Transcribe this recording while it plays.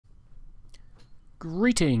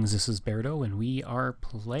Greetings, this is Berto, and we are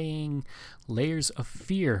playing Layers of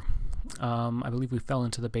Fear. I believe we fell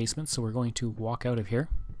into the basement, so we're going to walk out of here.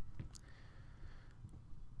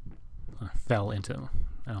 Fell into...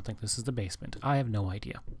 I don't think this is the basement. I have no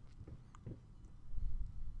idea.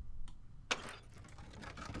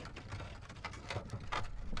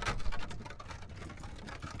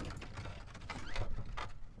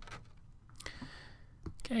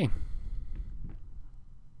 Okay.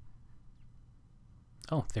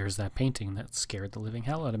 Oh, there's that painting that scared the living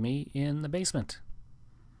hell out of me in the basement.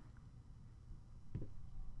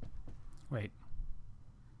 Wait.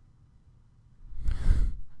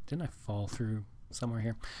 Didn't I fall through somewhere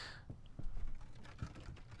here?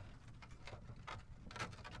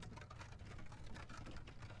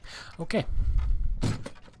 Okay.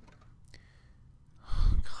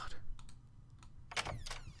 Oh, God.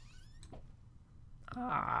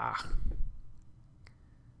 Ah.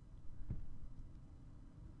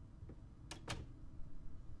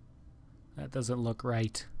 That doesn't look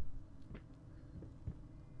right.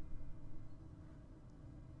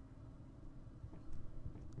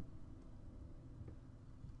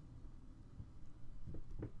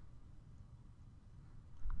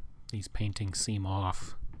 These paintings seem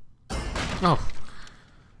off. Oh!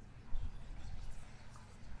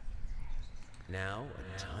 Now,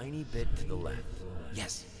 a tiny bit to the left.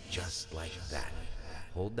 Yes, just like that.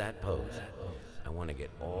 Hold that pose. I want to get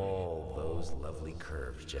all those lovely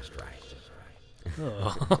curves just right.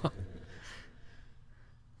 Oh.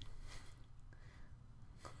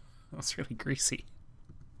 That's really greasy.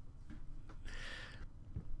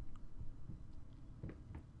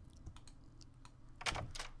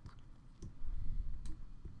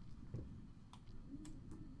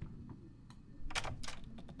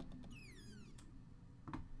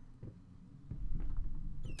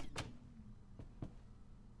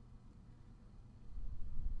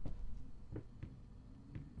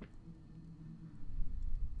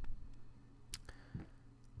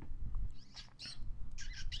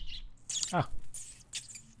 Ah.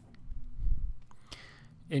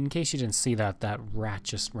 In case you didn't see that, that rat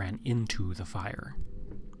just ran into the fire.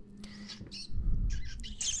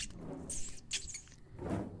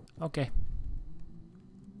 Okay.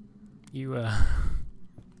 You,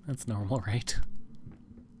 that's normal, right?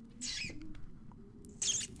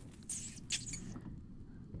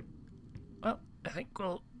 Well, I think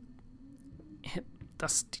we'll hit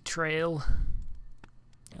Dusty Trail.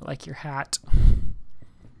 I like your hat.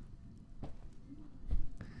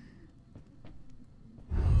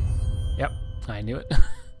 Yep, I knew it.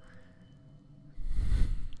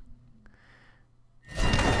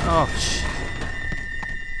 Oh, shit.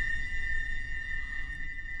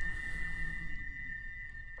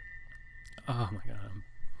 Oh my god.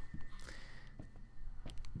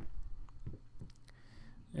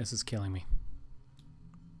 This is killing me.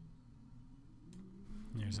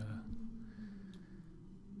 There's a...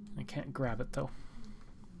 I can't grab it though.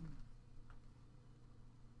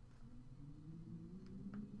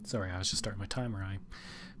 Sorry, I was just starting my timer. I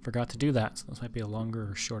forgot to do that, so this might be a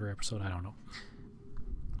longer or shorter episode. I don't know.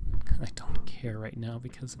 I don't care right now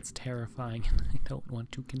because it's terrifying, and I don't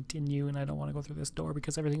want to continue, and I don't want to go through this door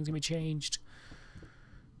because everything's going to be changed.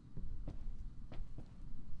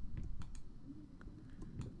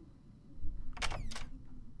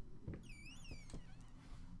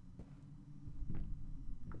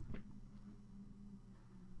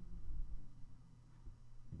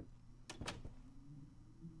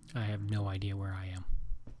 I have no idea where I am.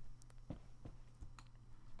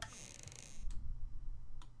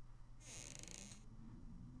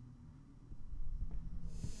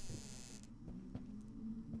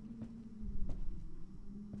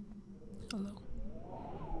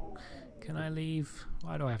 Hello. Can I leave?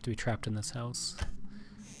 Why do I have to be trapped in this house?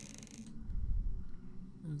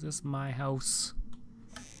 Is this my house?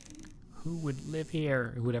 Who would live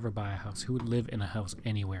here? Who would ever buy a house? Who would live in a house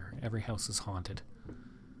anywhere? Every house is haunted.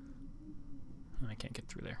 I can't get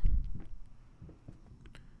through there.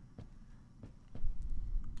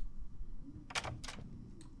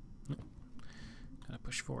 Nope. Gotta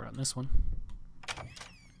push forward on this one.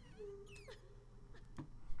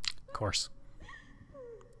 Of course.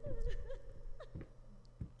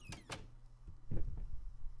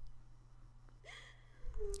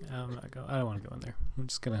 I don't want to go in there. I'm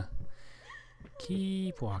just gonna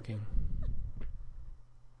keep walking.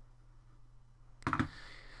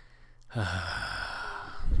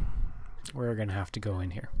 We're gonna have to go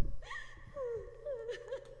in here.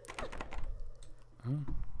 Oh,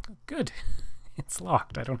 good. It's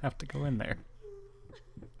locked. I don't have to go in there.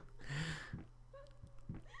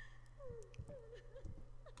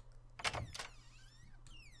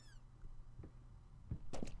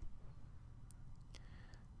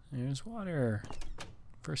 There's water.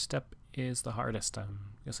 First step is the hardest. I'm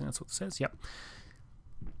guessing that's what it says. Yep.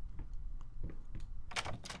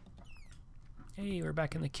 Hey, we're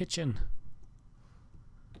back in the kitchen.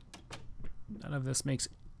 None of this makes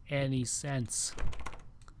any sense.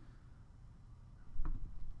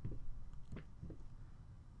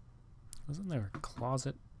 Wasn't there a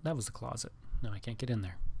closet? That was the closet. No, I can't get in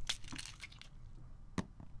there.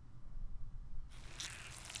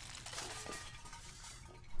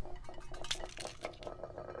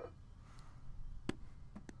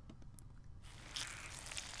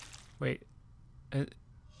 Wait.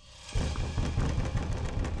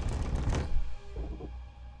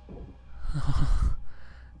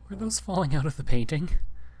 Were those falling out of the painting?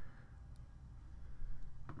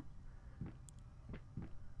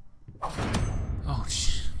 Oh,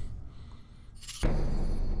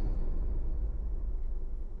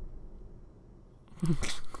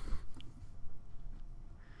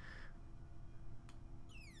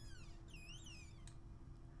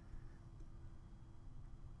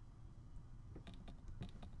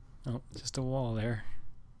 oh, just a wall there.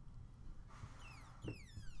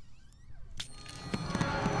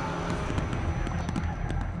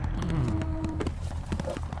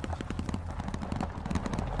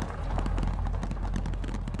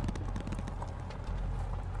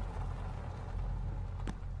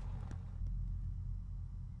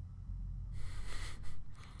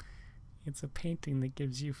 It's a painting that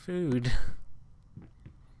gives you food.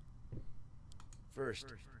 First,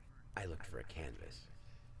 I looked for a canvas.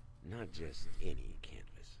 Not just any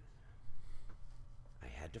canvas. I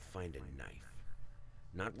had to find a knife.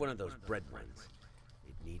 Not one of those bread ones.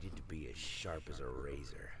 It needed to be as sharp as a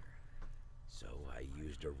razor. So I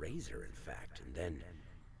used a razor, in fact, and then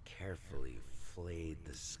carefully flayed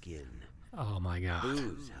the skin. Oh my god.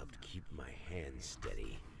 Booze helped keep my hands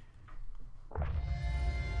steady.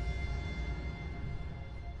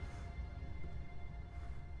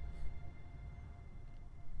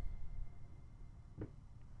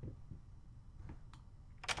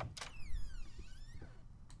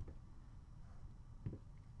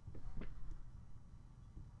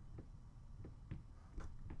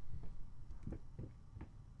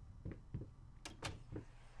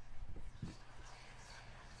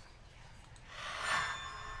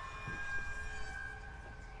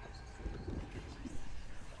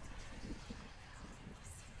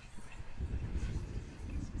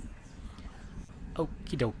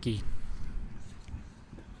 Okie dokie.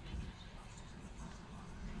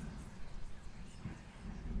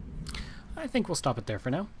 I think we'll stop it there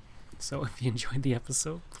for now. So if you enjoyed the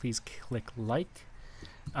episode, please click like.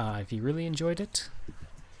 If you really enjoyed it,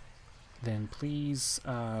 then please,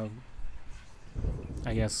 I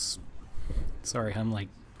guess, sorry, I'm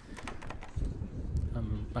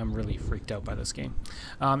really freaked out by this game.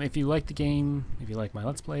 If you like the game, if you like my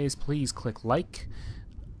Let's Plays, please click like.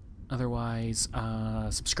 Otherwise,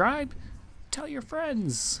 subscribe, tell your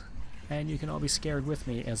friends, and you can all be scared with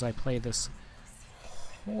me as I play this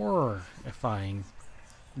horrifying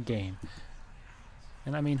game.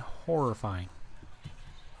 And I mean horrifying.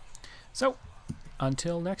 So,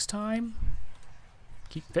 until next time,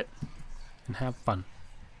 keep fit and have fun.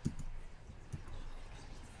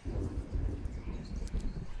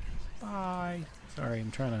 Bye. Sorry,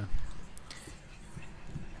 I'm trying to...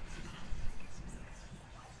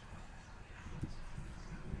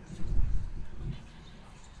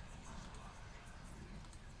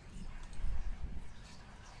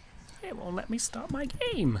 It won't let me stop my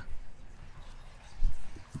game.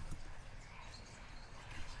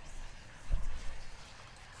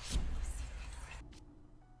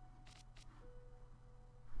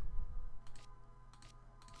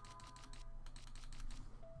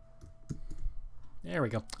 There we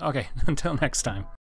go. Okay, until next time.